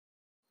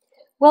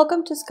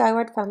Welcome to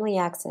Skyward Family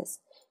Access.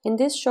 In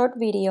this short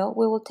video,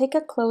 we will take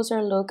a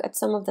closer look at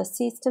some of the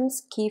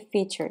system's key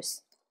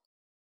features.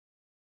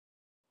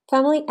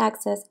 Family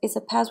Access is a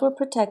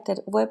password-protected,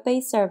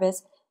 web-based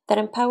service that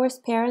empowers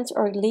parents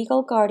or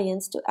legal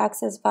guardians to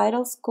access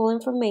vital school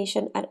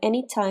information at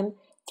any time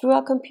through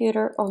a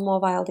computer or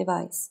mobile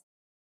device.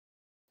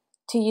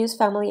 To use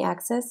Family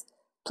Access,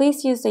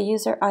 please use the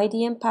user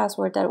ID and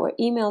password that were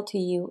emailed to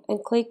you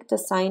and click the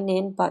Sign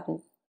In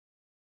button.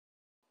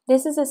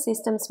 This is the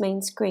system's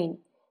main screen.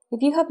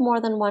 If you have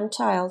more than one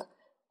child,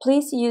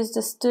 please use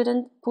the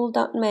Student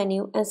pull-down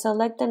menu and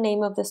select the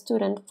name of the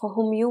student for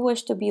whom you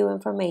wish to view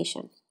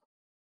information.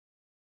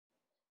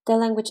 The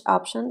language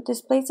option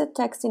displays the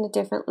text in a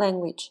different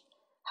language.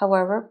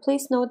 However,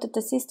 please note that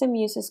the system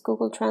uses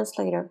Google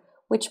Translator,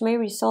 which may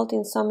result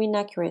in some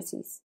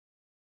inaccuracies.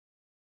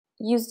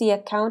 Use the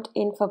Account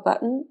Info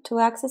button to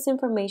access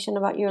information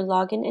about your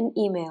login and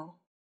email.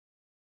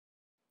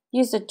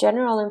 Use the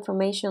General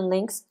Information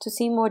links to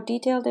see more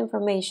detailed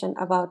information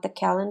about the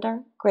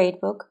calendar,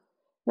 gradebook,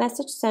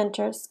 message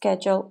center,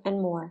 schedule,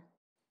 and more.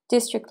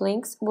 District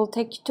links will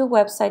take you to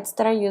websites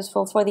that are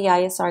useful for the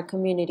ISR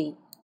community.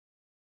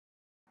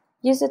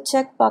 Use the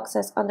check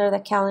boxes under the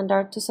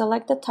calendar to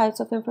select the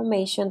types of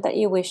information that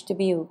you wish to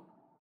view.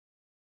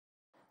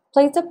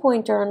 Place the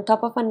pointer on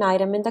top of an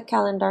item in the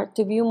calendar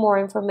to view more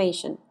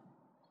information.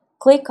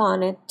 Click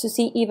on it to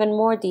see even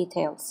more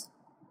details.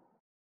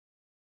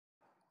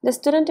 The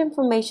student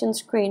information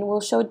screen will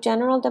show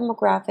general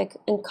demographic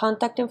and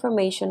contact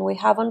information we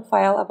have on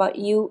file about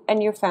you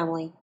and your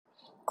family.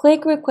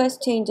 Click Request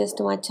Changes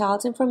to my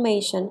child's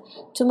information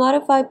to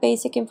modify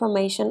basic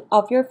information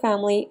of your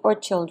family or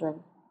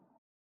children.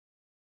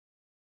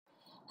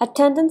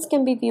 Attendance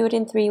can be viewed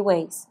in three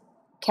ways: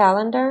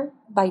 calendar,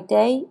 by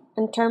day,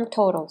 and term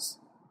totals.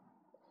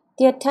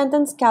 The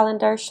attendance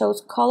calendar shows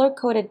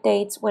color-coded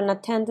dates when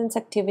attendance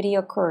activity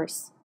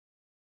occurs.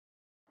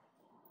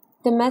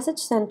 The Message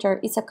Center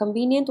is a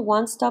convenient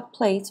one-stop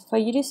place for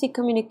you to see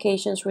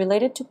communications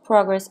related to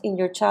progress in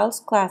your child's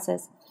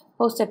classes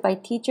posted by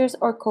teachers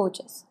or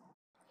coaches.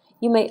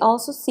 You may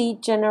also see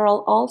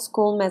general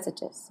all-school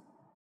messages.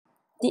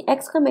 The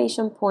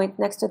exclamation point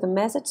next to the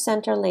Message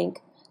Center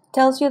link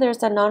tells you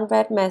there's an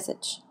unread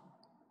message.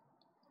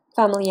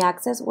 Family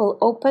Access will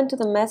open to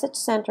the Message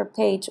Center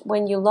page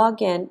when you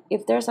log in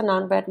if there's an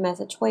unread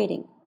message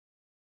waiting.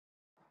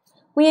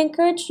 We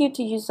encourage you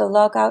to use the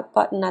Logout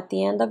button at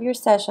the end of your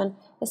session,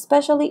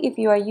 especially if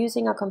you are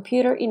using a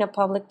computer in a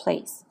public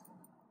place.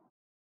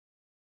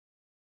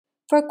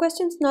 For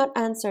questions not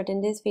answered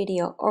in this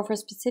video or for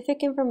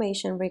specific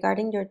information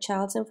regarding your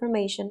child's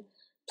information,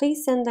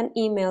 please send an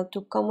email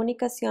to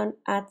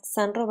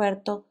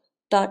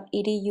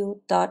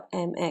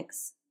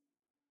comunicacion@sanroberto.edu.mx.